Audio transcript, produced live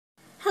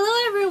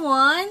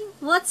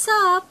what's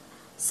up?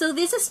 So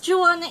this is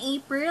Joanna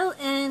April,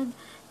 and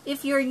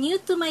if you're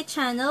new to my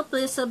channel,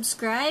 please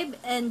subscribe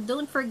and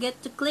don't forget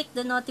to click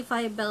the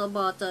notify bell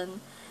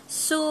button.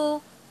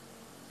 So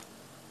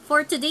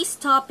for today's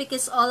topic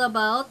is all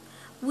about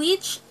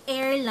which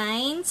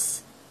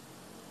airlines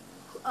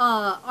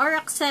are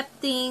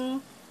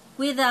accepting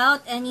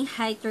without any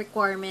height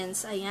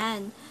requirements.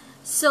 Ayan.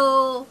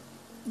 So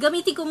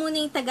gamitin ko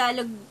muna yung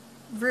Tagalog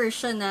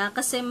version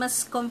kasi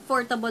mas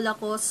comfortable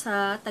ako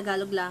sa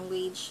Tagalog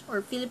language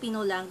or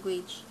Filipino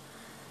language.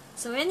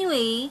 So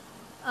anyway,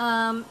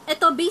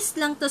 ito based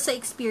lang to sa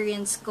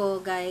experience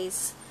ko,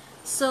 guys.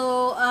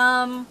 So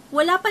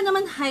wala pa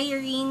naman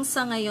hiring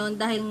sa ngayon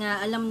dahil nga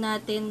alam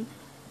natin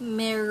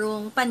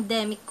merong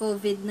pandemic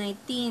COVID-19.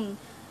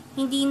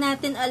 Hindi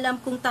natin alam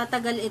kung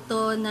tatagal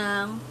ito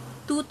ng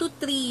 2 to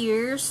 3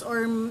 years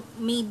or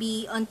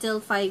maybe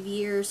until 5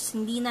 years.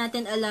 Hindi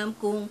natin alam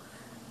kung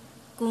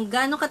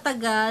gaano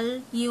katagal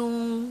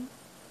yung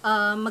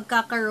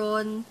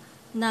magkakaroon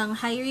ng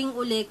hiring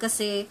uli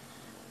kasi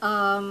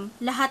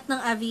lahat ng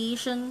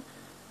aviation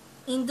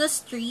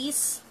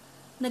industries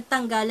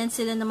nagtanggalan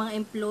sila ng mga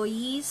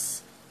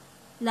employees,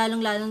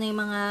 lalong-lalo na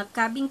yung mga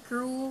cabin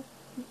crew,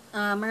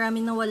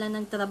 marami nawalan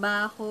ng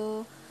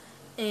trabaho,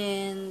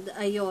 and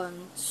ayun.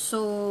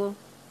 So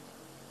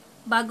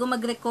bago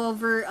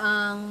mag-recover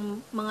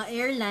ang mga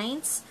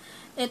airlines,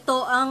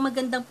 ito ang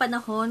magandang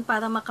panahon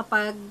para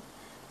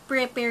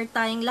prepare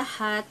tayong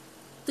lahat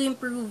to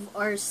improve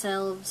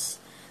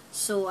ourselves.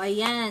 So,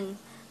 ayan.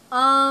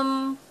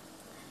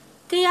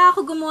 Kaya ako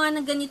gumawa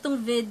ng ganitong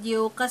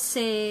video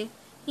kasi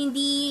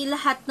hindi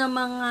lahat ng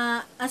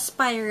mga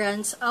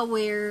aspirants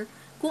aware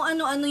kung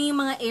ano-ano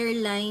yung mga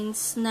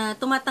airlines na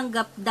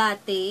tumatanggap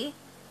dati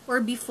or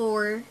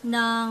before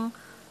ng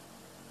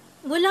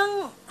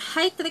walang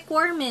height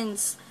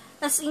requirements.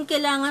 As in,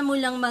 kailangan mo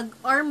lang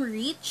mag-arm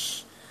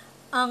reach.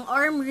 Ang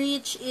arm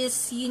reach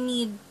is you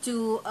need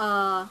to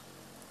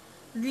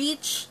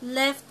reach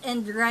left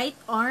and right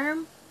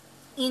arm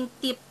in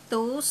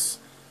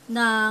tiptoes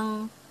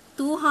ng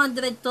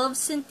 212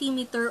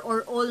 cm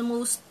or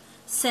almost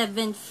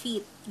 7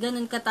 feet.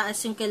 Ganun kataas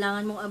yung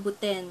kailangan mong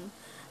abutin.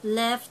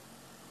 Left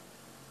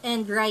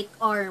and right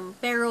arm.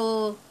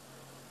 Pero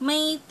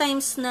may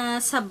times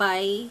na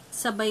sabay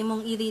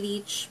mong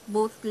i-reach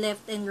both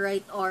left and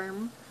right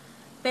arm.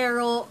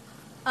 Pero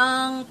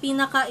ang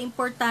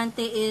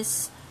pinaka-importante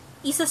is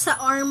isa sa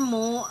arm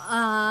mo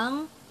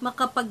ang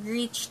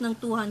makapag-reach ng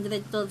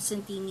 212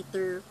 cm.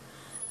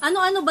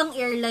 Ano-ano bang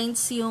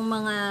airlines yung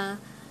mga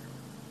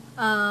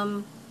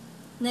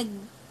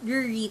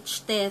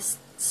nag-reach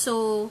test?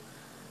 So,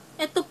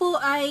 ito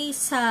po ay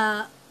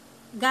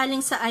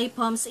galing sa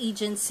IPAMS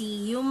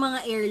Agency, yung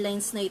mga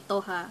airlines na ito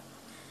ha.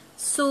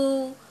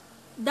 So,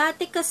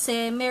 dati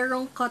kasi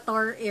merong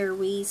Qatar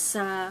Airways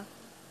sa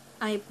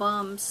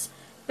IPAMS.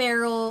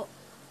 Pero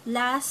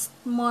last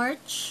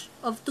March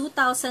of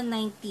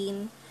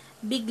 2019,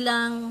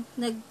 biglang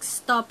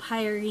nag-stop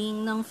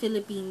hiring ng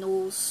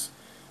Filipinos.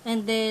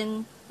 And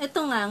then,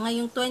 eto nga,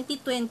 ngayong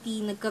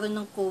 2020, nagkaroon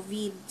ng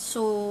COVID.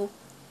 So,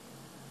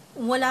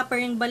 wala pa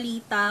rin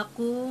balita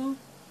kung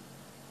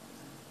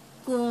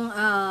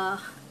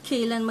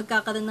kailan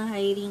magkakaroon ng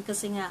hiring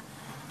kasi nga,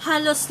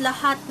 halos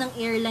lahat ng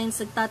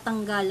airlines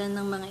nagtatanggalan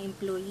ng mga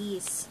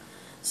employees.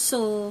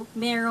 So,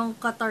 merong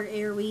Qatar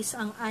Airways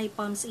ang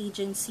IPAMS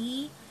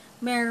Agency,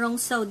 merong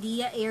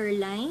Saudia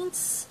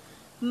Airlines,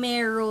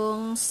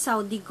 merong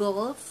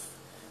Saudigulf,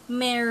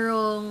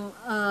 merong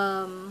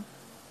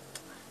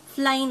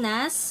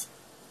Flynas,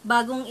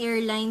 bagong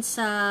airline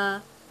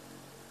sa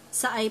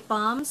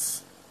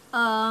IPAMS.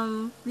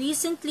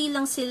 Recently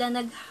lang sila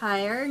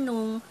nag-hire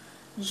nung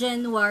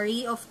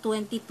January of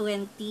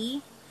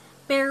 2020.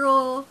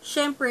 Pero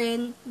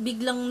syempre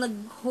biglang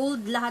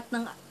nag-hold lahat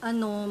ng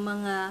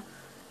mga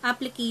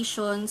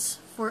applications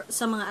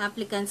sa mga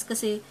applicants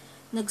kasi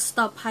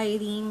nag-stop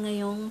hiring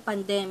ngayong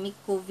pandemic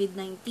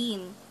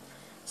COVID-19.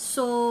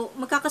 So,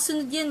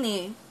 magkakasunod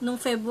yan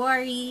Nung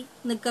February,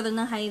 nagkaroon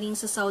ng hiring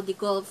sa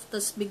Saudigulf,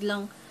 tapos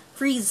biglang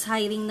freeze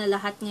hiring na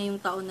lahat ngayong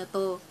taon na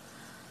to.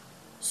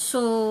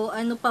 So,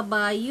 ano pa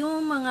ba?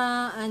 Yung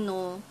mga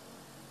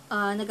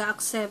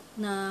nag-accept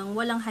ng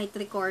walang height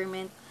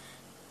requirement.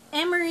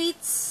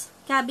 Emirates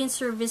Cabin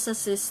Service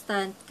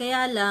Assistant.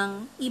 Kaya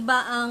lang,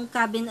 iba ang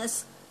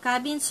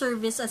cabin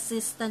service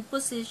assistant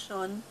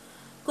position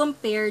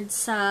compared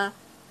sa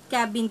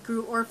cabin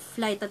crew or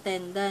flight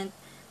attendant.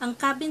 Ang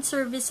cabin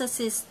service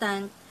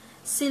assistant,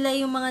 sila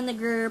yung mga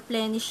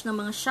nagre-replenish ng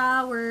mga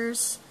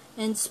showers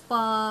and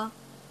spa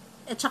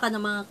at saka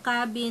ng mga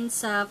cabin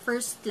sa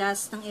first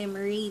class ng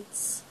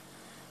Emirates.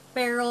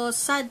 Pero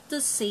sad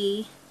to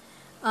say,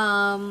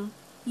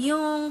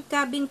 yung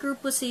cabin crew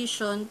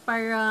position,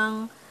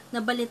 parang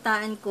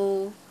nabalitaan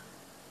ko,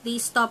 they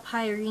stop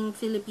hiring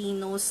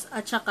Filipinos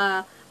at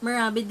saka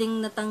marami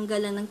ding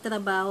natanggalan ng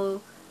trabaho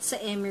sa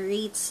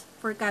Emirates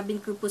for cabin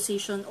crew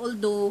position.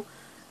 Although,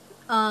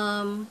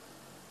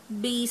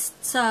 based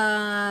sa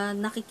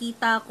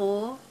nakikita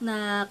ko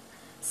na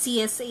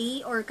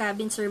CSA or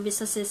Cabin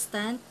Service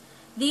Assistant,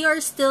 they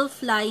are still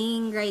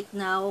flying right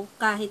now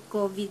kahit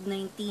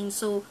COVID-19.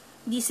 So,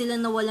 di sila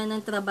nawalan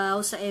ng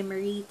trabaho sa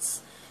Emirates.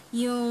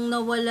 Yung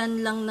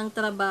nawalan lang ng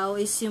trabaho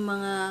is yung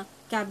mga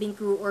cabin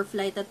crew or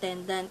flight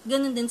attendant.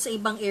 Ganun din sa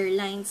ibang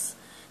airlines.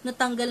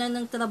 Natanggalan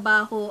ng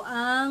trabaho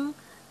ang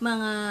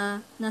mga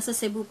nasa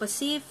Cebu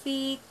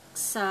Pacific,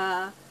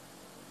 sa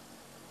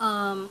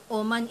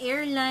Oman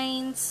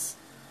Airlines,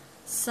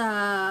 sa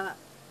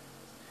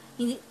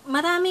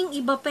maraming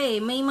iba pa eh.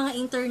 May mga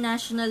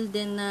international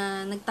din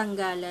na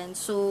nagtanggalan.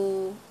 So,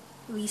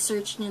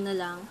 research nyo na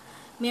lang.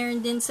 Meron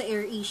din sa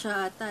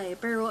Airasia ata eh.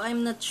 Pero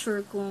I'm not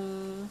sure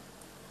kung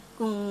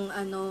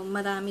ano,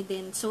 marami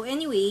din. So,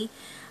 anyway,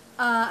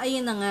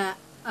 ayun na nga.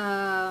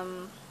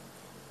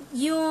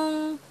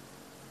 Yung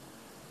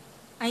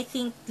I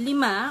think 5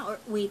 or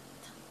wait,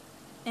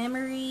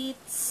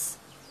 Emirates,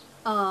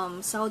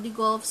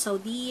 Saudigulf,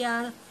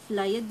 Saudia,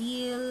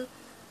 Flyadeal,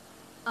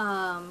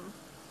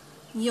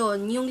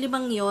 yung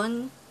 5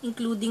 yon,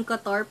 including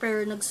Qatar,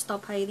 pero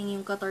nag-stop hiring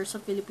yung Qatar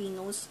sa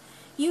Filipinos.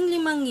 Yung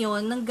 5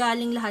 yon,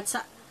 nanggaling lahat sa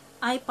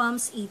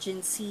IPAMS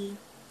Agency.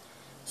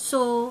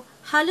 So,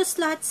 halos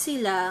lahat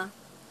sila,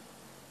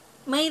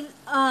 may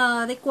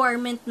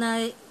requirement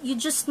na you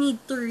just need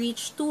to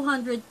reach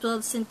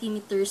 212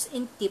 centimeters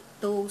in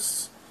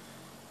tiptoes.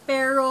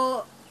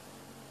 Pero,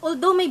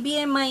 although may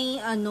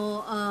BMI,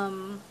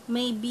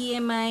 may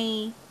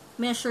BMI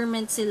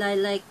measurement sila,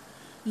 like,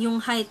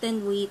 yung height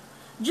and weight,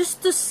 just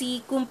to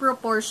see kung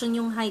proportion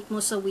yung height mo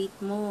sa weight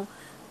mo.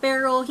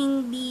 Pero,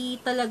 hindi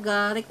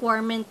talaga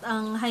requirement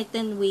ang height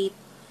and weight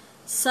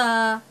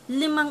sa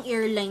 5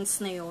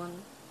 airlines na yon.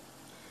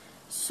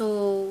 So,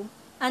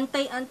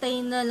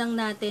 antay-antay na lang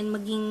natin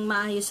maging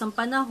maayos ang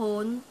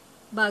panahon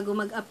bago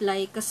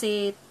mag-apply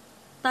kasi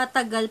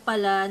tatagal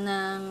pala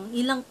ng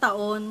ilang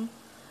taon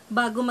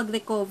bago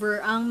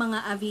mag-recover ang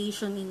mga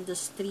aviation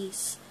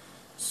industries.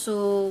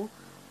 So,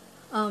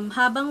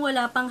 habang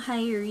wala pang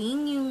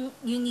hiring,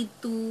 you need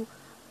to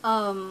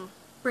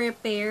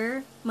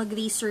prepare,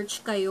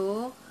 mag-research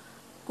kayo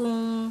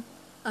kung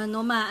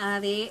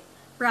maaari,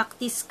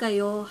 practice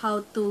kayo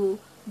how to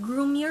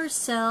groom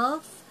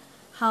yourself,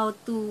 how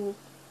to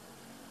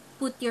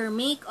put your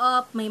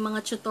makeup, may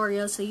mga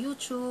tutorial sa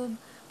YouTube,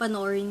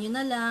 panoorin nyo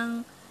na lang.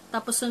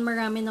 Tapos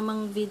marami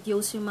namang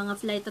videos yung mga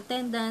flight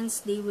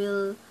attendants, they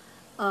will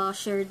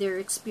share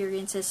their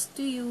experiences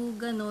to you,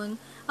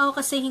 ganun. Ako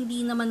kasi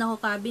hindi naman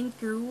ako cabin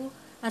crew,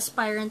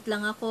 aspirant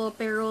lang ako,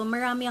 pero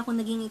marami ako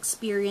naging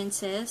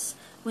experiences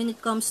when it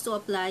comes to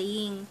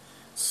applying.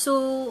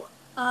 So,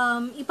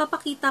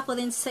 ipapakita ko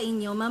rin sa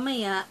inyo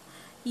mamaya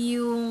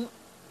yung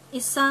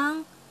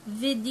isang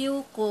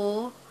video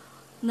ko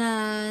na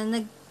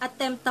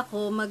nag-attempt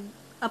ako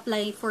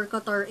mag-apply for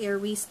Qatar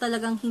Airways.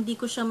 Talagang hindi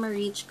ko siya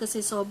ma-reach kasi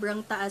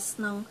sobrang taas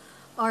ng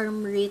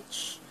arm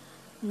reach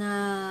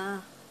na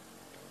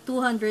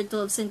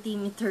 212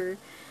 cm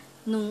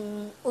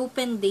nung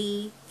open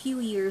day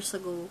few years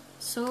ago.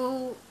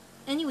 So,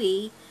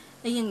 anyway,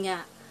 ayun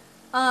nga.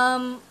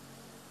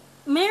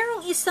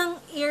 Merong isang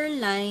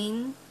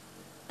airline,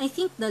 I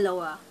think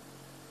dalawang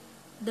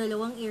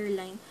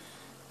airline.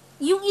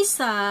 Yung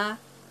isa,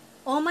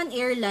 Oman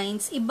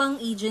Airlines, ibang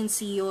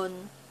agency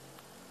yon.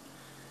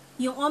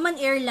 Yung Oman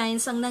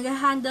Airlines, ang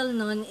nag-handle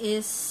nun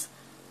is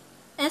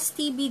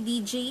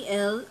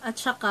STBDJL at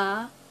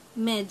saka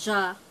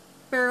Medja.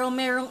 Pero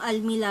merong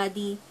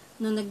Almiladi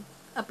nung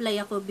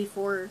nag-apply ako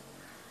before.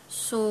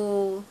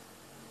 So,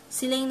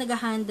 sila yung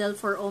nag-handle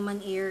for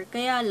Oman Air.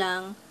 Kaya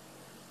lang,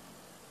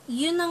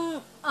 yun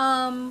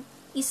ang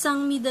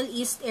isang Middle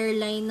East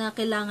airline na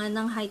kailangan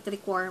ng height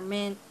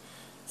requirement.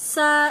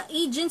 Sa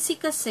agency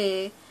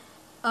kasi,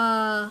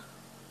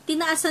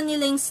 tinaasan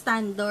nila yung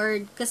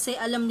standard kasi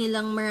alam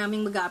nilang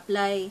maraming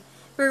mag-a-apply.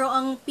 Pero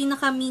ang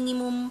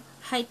pinaka-minimum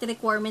height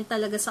requirement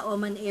talaga sa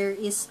Oman Air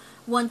is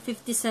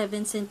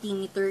 157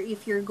 cm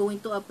if you're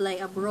going to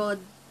apply abroad.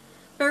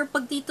 Pero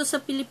pag dito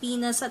sa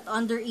Pilipinas at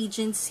under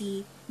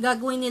agency,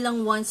 gagawin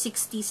nilang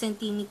 160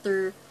 cm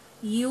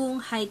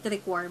yung height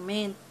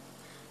requirement.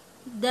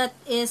 That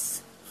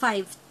is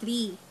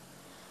 5'3".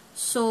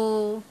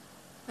 So,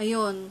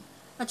 ayun.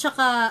 At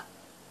saka,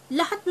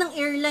 lahat ng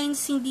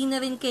airlines hindi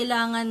na rin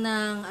kailangan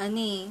ng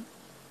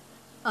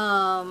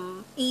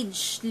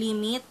age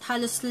limit.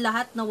 Halos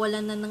lahat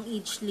nawalan na ng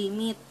age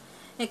limit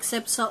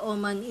except sa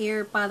Oman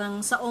Air.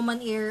 Parang sa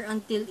Oman Air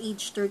until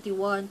age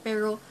 31.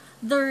 Pero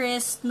the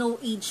rest, no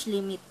age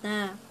limit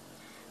na.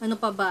 Ano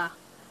pa ba?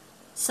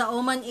 Sa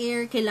Oman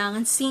Air,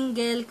 kailangan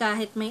single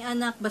kahit may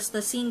anak.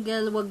 Basta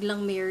single, wag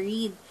lang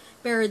married.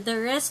 Pero the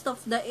rest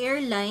of the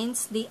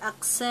airlines, they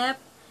accept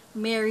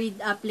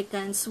married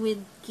applicants with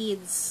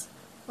kids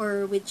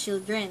or with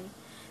children.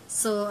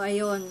 So,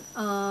 ayun.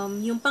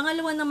 Yung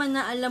pangalawa naman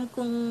na alam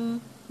kong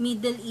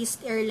Middle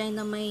East airline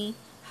na may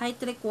height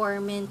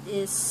requirement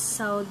is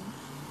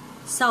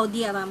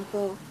Saudi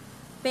Aramco.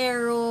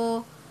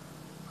 Pero,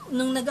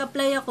 nung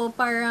nag-apply ako,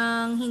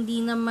 parang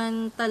hindi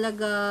naman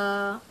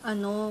talaga,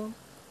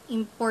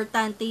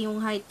 importante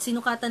yung height.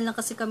 Sinukatan lang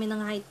kasi kami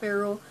ng height,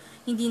 pero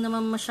hindi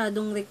naman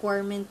masyadong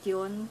requirement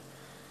yon.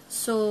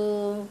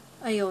 So,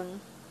 ayun.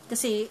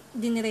 Kasi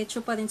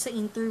diniretso pa rin sa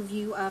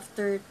interview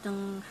after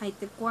ng height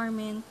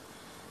requirement.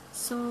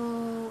 So,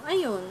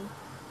 ayun.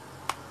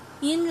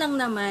 Yun lang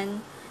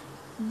naman.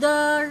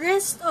 The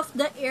rest of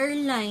the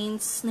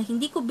airlines na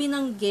hindi ko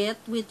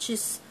binanggit, which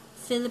is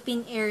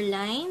Philippine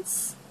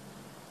Airlines,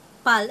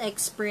 PAL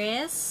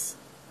Express,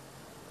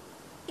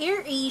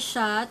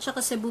 Airasia,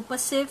 tsaka Cebu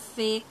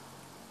Pacific,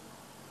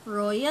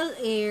 Royal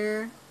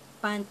Air,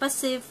 Pan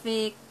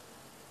Pacific.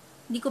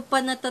 Hindi ko pa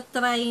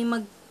natatry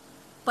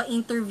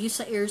magpa-interview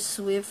sa Air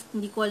Swift.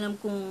 Hindi ko alam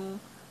kung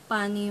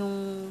paano yung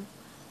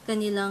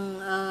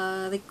kanilang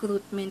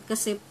recruitment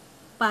kasi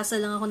pasa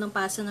lang ako ng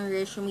pasa ng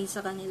resume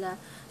sa kanila.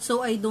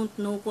 So, I don't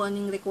know kung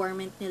anong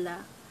requirement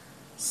nila.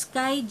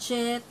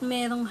 Skyjet,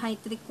 merong height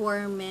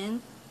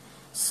requirement.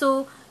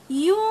 So,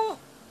 yung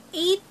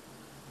 8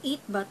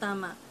 ba?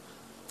 Tama.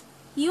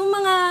 Yung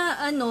mga,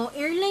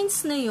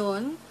 airlines na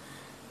yon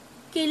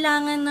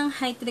kailangan ng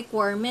height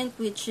requirement,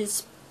 which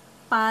is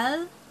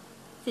PAL,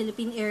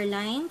 Philippine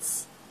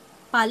Airlines,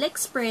 PAL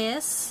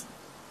Express,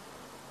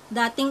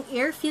 dating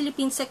Air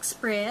Philippines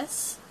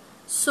Express.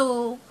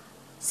 So,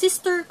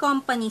 sister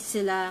company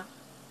sila.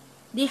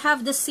 They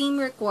have the same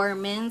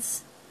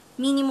requirements,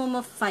 minimum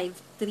of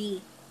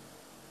 5'3".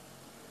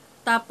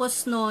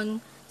 Tapos nun,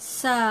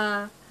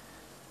 sa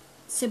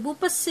Cebu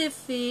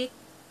Pacific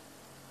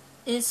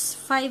is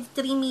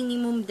 5'3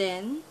 minimum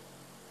din.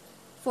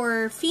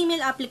 For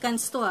female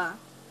applicants to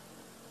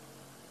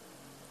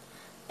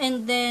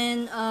And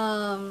then,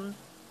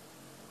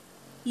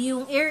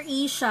 yung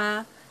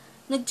Airasia,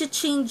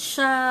 nag-change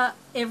siya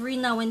every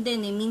now and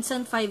then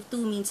Minsan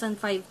 5'2", minsan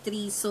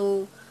 5'3".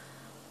 So,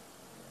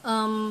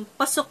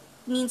 pasok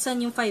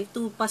minsan yung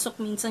 5'2", pasok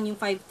minsan yung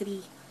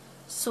 5'3".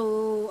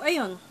 So,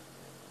 ayun.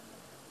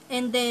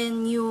 And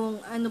then,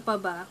 yung ano pa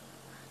ba?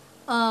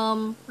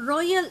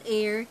 Royal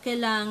Air,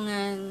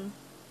 kailangan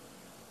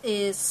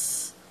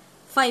is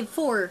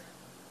 5'4".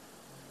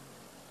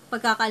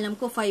 Pagkakaalam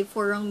ko,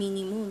 5'4 ang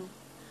minimum.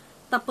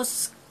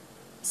 Tapos,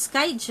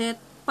 Skyjet,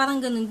 parang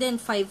ganun din,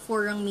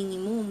 5'4 ang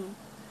minimum.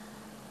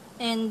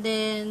 And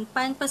then,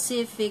 Pan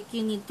Pacific,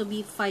 you need to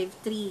be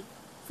 5'3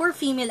 for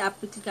female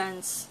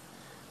applicants.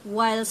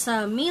 While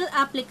sa male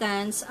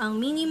applicants,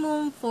 ang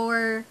minimum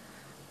for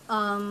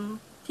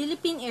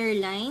Philippine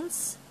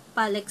Airlines,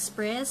 PAL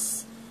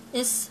Express,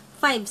 is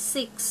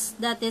 5'6".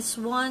 That is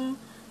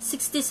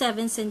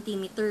 167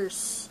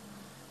 centimeters.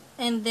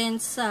 And then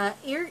sa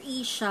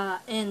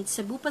Airasia and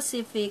Cebu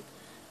Pacific,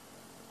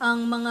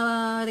 ang mga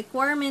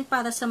requirement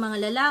para sa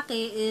mga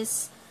lalaki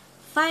is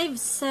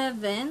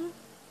 5'7",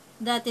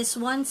 that is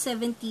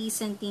 170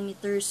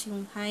 centimeters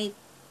yung height,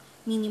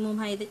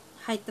 minimum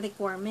height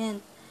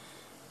requirement.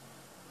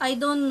 I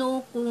don't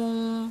know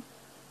kung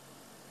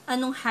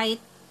anong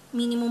height,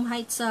 minimum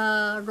height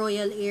sa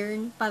Royal Air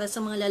para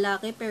sa mga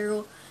lalaki,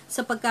 pero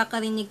sa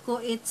pagkakarinig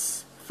ko,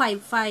 it's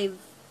 5'5".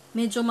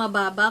 Medyo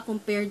mababa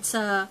compared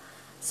sa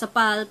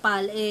PAL,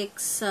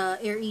 PAL-X,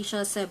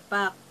 Airasia,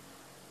 Sebpac.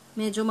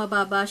 Medyo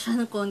mababa siya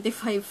ng konti,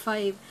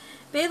 5'5".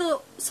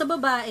 Pero sa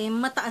babae,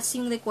 mataas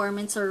yung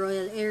requirements sa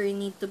Royal Air. You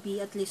need to be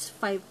at least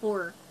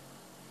 5'4".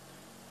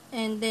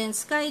 And then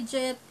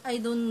Skyjet, I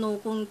don't know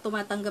kung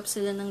tumatanggap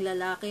sila ng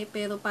lalaki,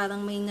 pero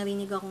parang may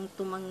narinig akong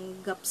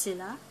tumanggap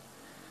sila.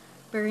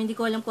 Pero hindi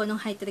ko alam kung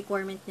anong height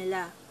requirement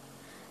nila.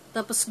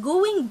 Tapos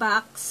going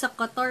back sa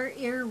Qatar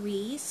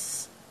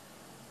Airways,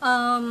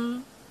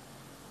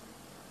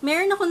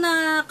 meron ako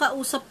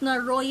nakausap na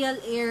Royal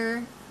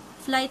Air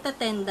flight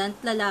attendant,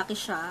 lalaki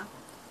siya,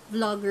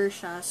 vlogger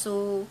siya.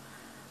 So,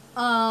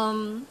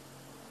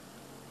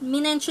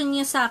 minention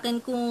niya sa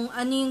akin kung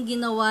ano yung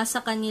ginawa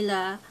sa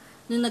kanila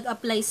nung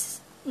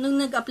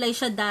nag-apply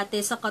siya dati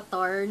sa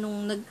Qatar,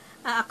 nung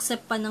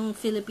nag-a-accept pa ng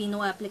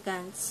Filipino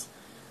applicants.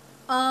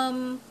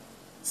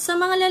 Sa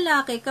mga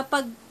lalaki,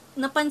 kapag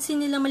napansin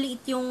nila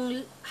maliit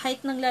yung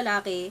height ng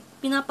lalaki,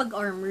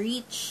 pinapag-arm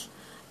reach.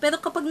 Pero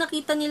kapag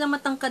nakita nila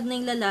matangkad na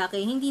yung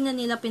lalaki, hindi na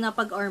nila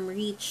pinapag-arm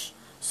reach.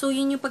 So,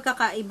 yun yung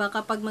pagkakaiba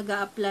kapag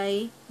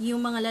mag-a-apply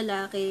yung mga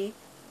lalaki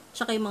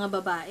tsaka yung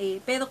mga babae.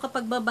 Pero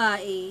kapag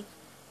babae,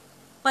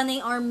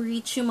 panay arm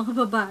reach yung mga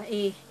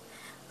babae.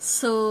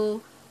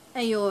 So,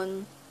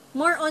 ayun.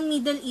 More on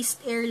Middle East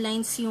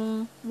Airlines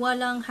yung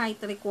walang height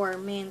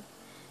requirement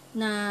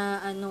na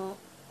ano.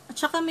 At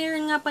saka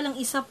meron nga palang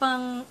isa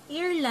pang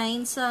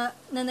airline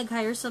na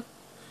nag-hire sa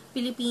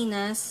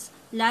Pilipinas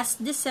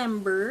last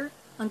December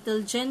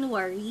until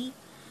January.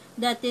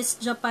 That is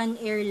Japan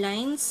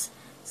Airlines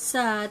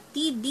sa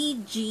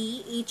TDG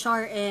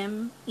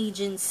HRM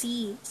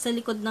Agency sa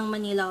likod ng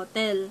Manila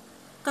Hotel.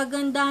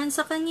 Kagandahan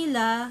sa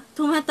kanila,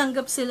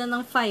 tumatanggap sila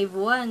ng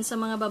 5'1" sa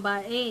mga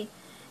babae.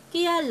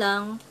 Kaya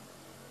lang,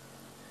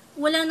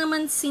 wala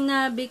naman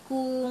sinabi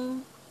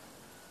kung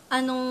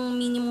anong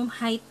minimum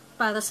height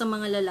para sa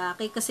mga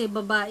lalaki kasi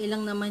babae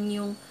lang naman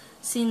yung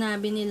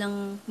sinabi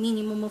nilang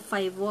minimum of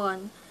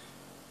 5'1".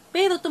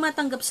 Pero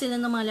tumatanggap sila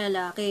ng mga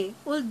lalaki.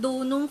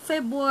 Although, nung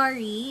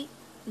February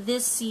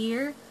this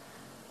year,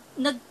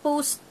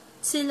 nag-post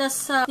sila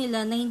sa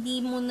nila na hindi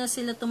muna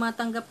sila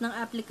tumatanggap ng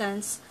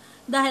applicants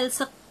dahil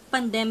sa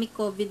pandemic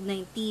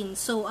COVID-19.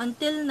 So,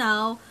 until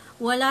now,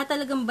 wala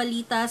talagang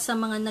balita sa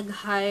mga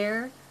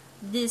nag-hire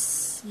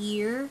this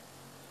year,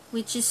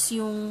 which is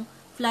yung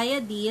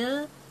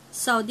Flyadeal,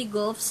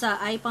 Saudigulf sa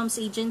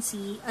IPAMS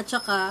Agency, at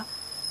saka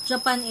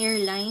Japan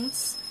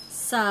Airlines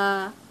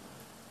sa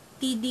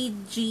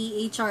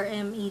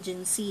TDGHRM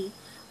Agency.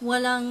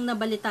 Walang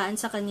nabalitaan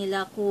sa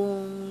kanila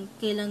kung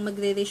kailan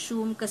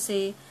magre-resume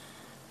kasi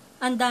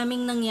ang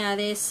daming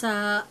nangyari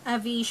sa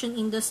aviation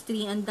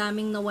industry, ang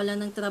daming nawala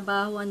ng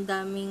trabaho, ang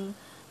daming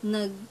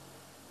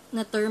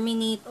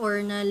na-terminate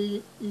or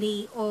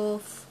na-lay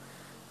off.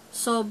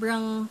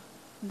 Sobrang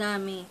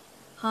dami.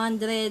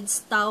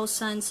 Hundreds,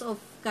 thousands of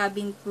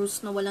cabin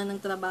crews na wala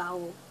ng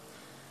trabaho.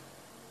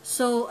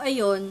 So,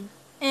 ayun.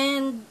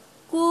 And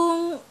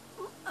kung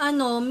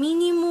below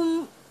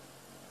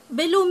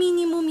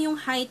minimum yung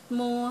height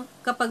mo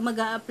kapag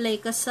mag-a-apply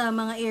ka sa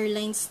mga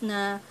airlines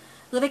na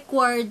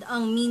required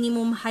ang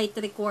minimum height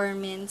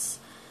requirements,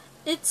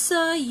 it's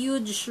a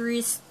huge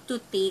risk to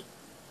take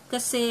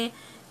kasi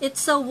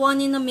it's a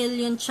 1 in a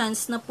million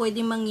chance na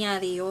pwede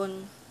mangyari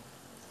yon.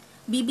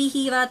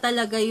 Bibihira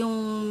talaga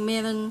yung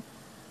meron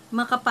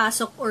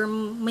makapasok or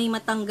may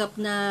matanggap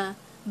na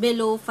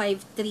below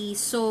 5'3".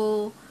 So,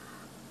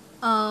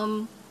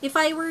 if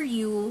I were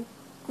you,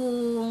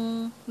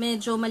 kung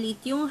medyo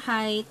maliit yung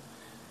height,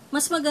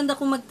 mas maganda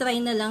kung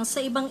mag-try na lang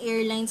sa ibang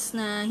airlines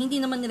na hindi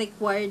naman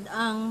required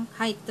ang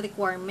height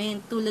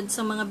requirement. Tulad sa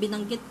mga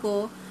binanggit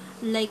ko,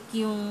 like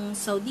yung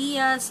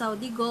Saudia,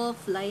 Saudigulf,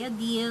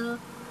 Flyadeal,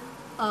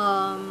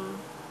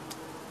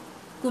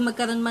 kung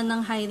magkaroon man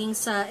ng hiring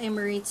sa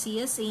Emirates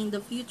CSA in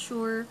the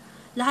future,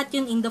 lahat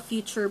yun in the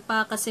future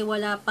pa kasi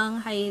wala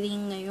pang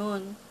hiring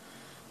ngayon.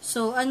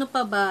 So, ano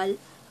pa ba?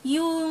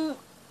 Yung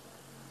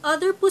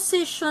other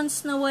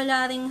positions na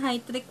wala ring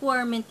height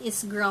requirement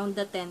is ground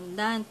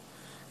attendant.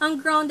 Ang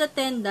ground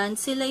attendant,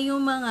 sila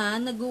yung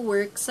mga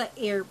nag-work sa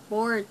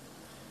airport.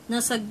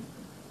 Nasa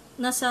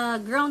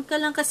ground ka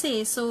lang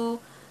kasi.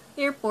 So,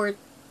 airport,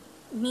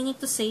 meaning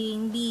to say,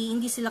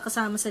 hindi sila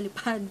kasama sa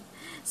lipad.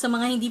 Sa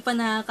mga hindi pa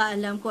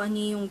nakakaalam kung ano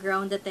yung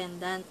ground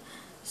attendant.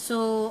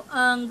 So,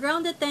 ang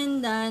ground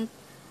attendant,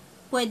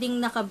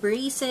 pwedeng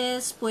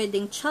naka-braces,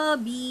 pwedeng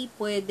chubby,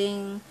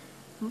 pwedeng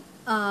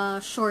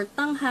short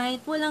ang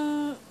height.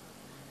 Walang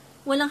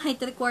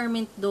height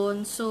requirement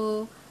doon.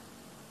 So,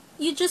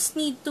 you just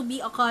need to be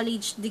a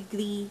college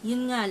degree.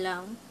 Yun nga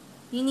lang.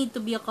 You need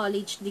to be a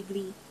college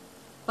degree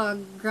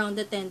pag ground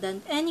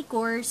attendant. Any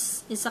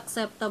course is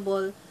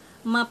acceptable.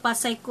 Mapa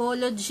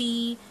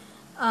psychology,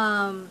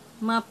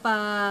 mapa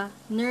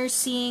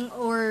nursing,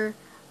 or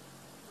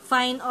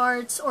fine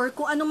arts, or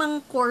kung ano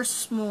mang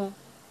course mo,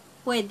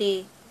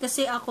 pwede.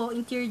 Kasi ako,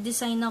 interior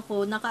design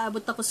ako,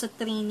 nakaabot ako sa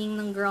training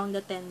ng ground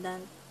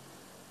attendant.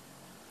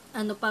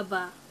 Ano pa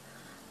ba?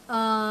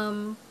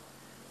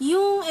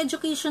 Yung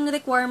education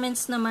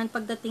requirements naman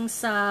pagdating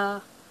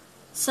sa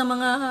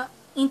mga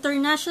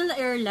international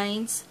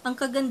airlines, ang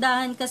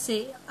kagandahan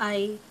kasi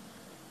ay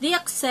they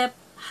accept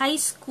high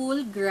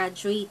school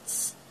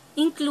graduates,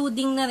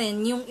 including na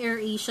rin yung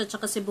Airasia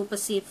at Cebu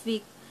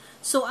Pacific.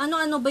 So,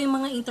 ano-ano ba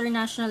yung mga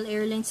international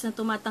airlines na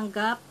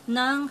tumatanggap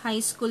ng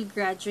high school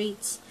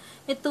graduates?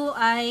 Ito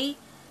ay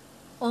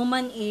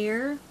Oman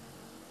Air,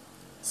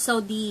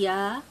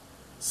 Saudia,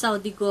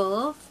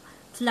 Saudigulf,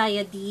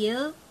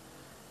 Flyadeal,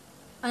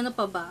 ano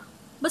pa ba?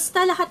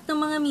 Basta lahat ng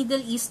mga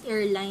Middle East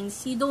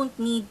airlines, you don't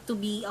need to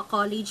be a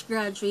college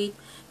graduate,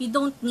 you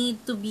don't need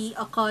to be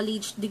a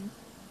college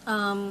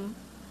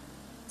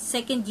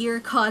second year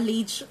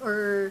college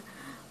or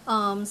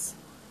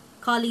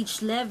college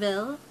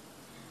level.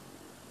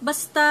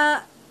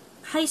 Basta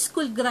high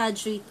school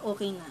graduate,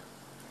 okay na.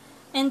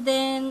 And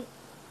then,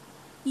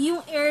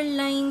 yung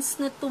airlines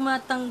na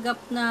tumatanggap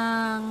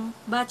ng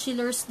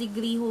bachelor's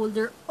degree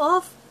holder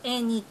of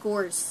any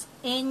course,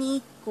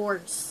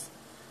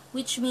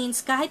 which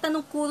means kahit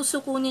anong kurso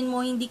kunin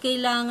mo, hindi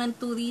kailangan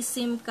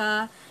tourism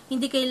ka,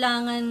 hindi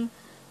kailangan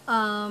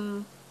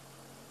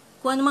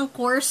kung anumang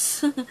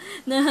course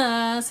na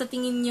sa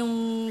tingin yung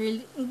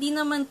hindi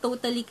naman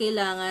totally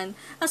kailangan.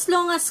 As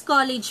long as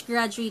college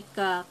graduate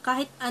ka,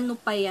 kahit ano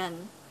pa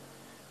yan.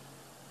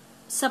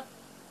 Sa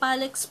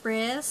PAL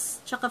Express,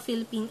 tsaka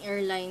Philippine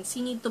Airlines,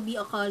 you need to be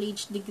a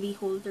college degree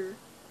holder.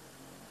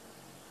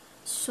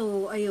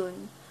 So,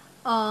 ayun.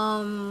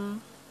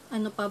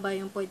 Ano pa ba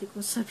yung pwede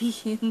kong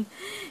sabihin?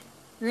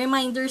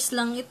 Reminders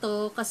lang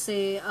ito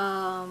kasi,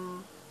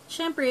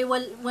 syempre,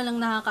 walang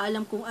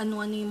nakakaalam kung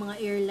ano-ano yung mga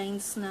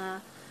airlines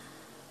na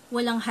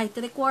walang height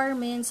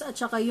requirements at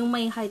saka yung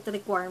may height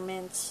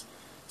requirements.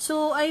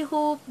 So, I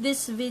hope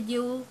this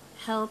video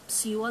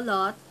helps you a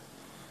lot.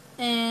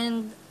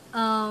 And,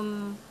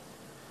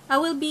 I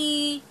will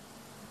be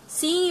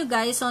seeing you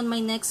guys on my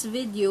next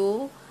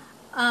video.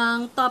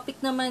 Ang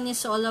topic naman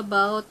is all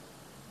about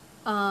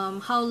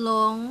how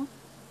long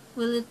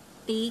will it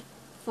take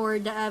for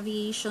the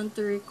aviation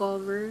to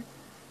recover.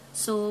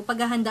 So,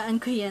 paghahandaan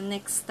ko yan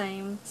next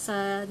time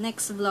sa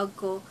next vlog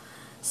ko.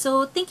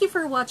 So, thank you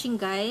for watching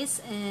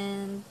guys,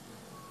 and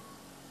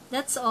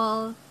that's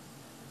all.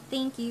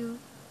 Thank you.